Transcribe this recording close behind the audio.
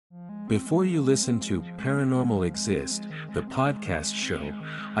Before you listen to Paranormal Exist, the podcast show,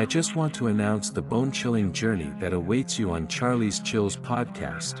 I just want to announce the bone-chilling journey that awaits you on Charlie's Chills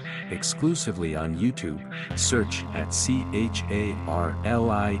podcast, exclusively on YouTube. Search at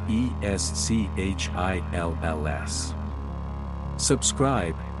CHARLIESCHILLS.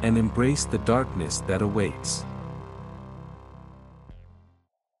 Subscribe, and embrace the darkness that awaits.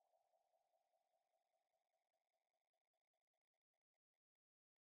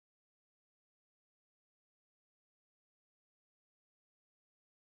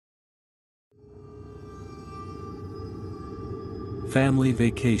 Family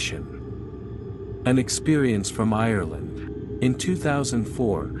Vacation. An experience from Ireland. In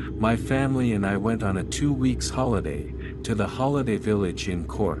 2004, my family and I went on a 2 weeks holiday to the Holiday Village in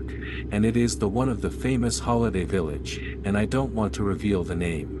Cork, and it is the one of the famous Holiday Village, and I don't want to reveal the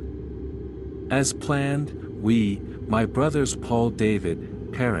name. As planned, my brothers Paul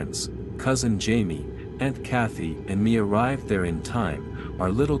David, parents, cousin Jamie, Aunt Kathy and me arrived there in time.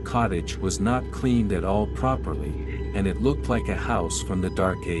 Our little cottage was not cleaned at all properly, and it looked like a house from the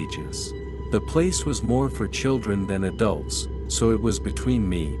Dark Ages. The place was more for children than adults, so it was between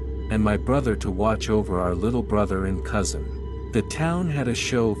me and my brother to watch over our little brother and cousin. The town had a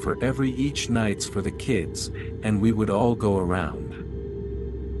show for each nights for the kids, and we would all go around.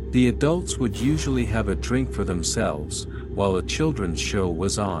 The adults would usually have a drink for themselves, while a children's show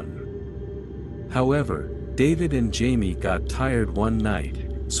was on. However, David and Jamie got tired one night,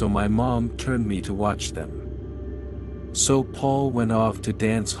 so my mom turned me to watch them. So Paul went off to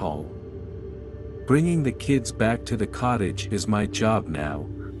dance hall. Bringing the kids back to the cottage is my job now,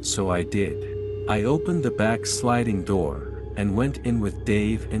 so I did. I opened the back sliding door, and went in with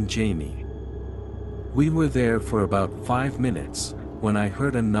Dave and Jamie. We were there for about 5 minutes, when I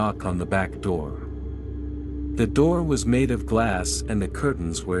heard a knock on the back door. The door was made of glass and the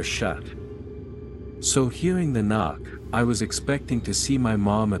curtains were shut. So hearing the knock, I was expecting to see my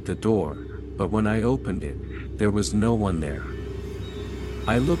mom at the door, but when I opened it, there was no one there.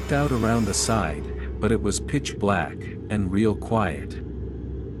 I looked out around the side, but it was pitch black, and real quiet.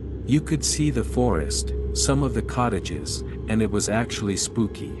 You could see the forest, some of the cottages, and it was actually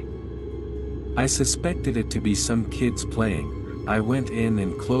spooky. I suspected it to be some kids playing. I went in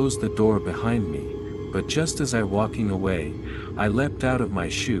and closed the door behind me, but just as I walking away, I leapt out of my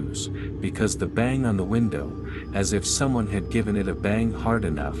shoes, because the bang on the window, as if someone had given it a bang hard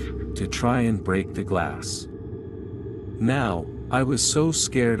enough, to try and break the glass. Now, I was so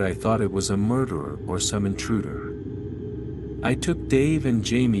scared I thought it was a murderer or some intruder. I took Dave and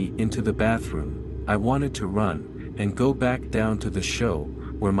Jamie into the bathroom. I wanted to run, and go back down to the show,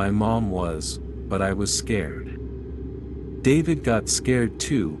 where my mom was, but I was scared. David got scared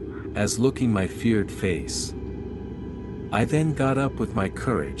too, as looking my feared face. I then got up with my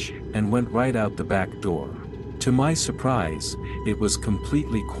courage, and went right out the back door. To my surprise, it was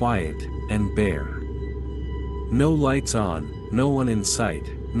completely quiet, and bare. No lights on, no one in sight,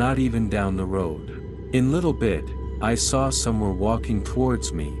 not even down the road. In little bit, I saw someone walking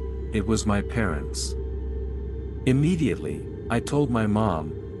towards me. It was my parents. Immediately, I told my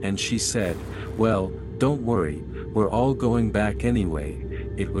mom, and she said, "Well, don't worry, we're all going back anyway,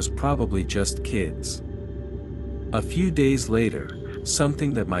 it was probably just kids." A few days later,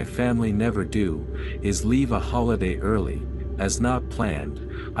 something that my family never do, is leave a holiday early, as not planned.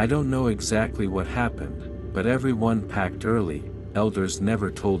 I don't know exactly what happened, but everyone packed early, elders never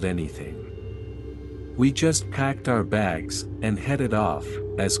told anything. We just packed our bags, and headed off,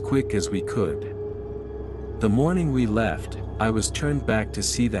 as quick as we could. The morning we left, I was turned back to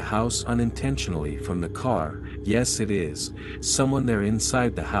see the house unintentionally from the car. Yes, it is, someone there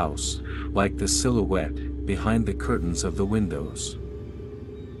inside the house, like the silhouette, behind the curtains of the windows.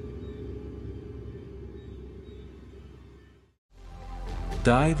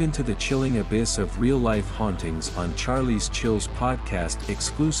 Dive into the chilling abyss of real-life hauntings on Charlie's Chills podcast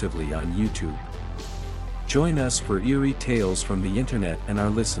exclusively on YouTube. Join us for eerie tales from the internet and our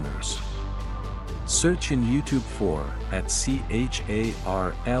listeners. Search in YouTube for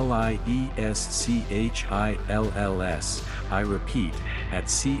 @CHARLIESCHILLS. I repeat,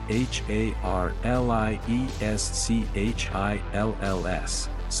 @CHARLIESCHILLS.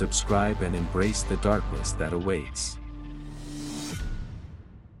 Subscribe and embrace the darkness that awaits.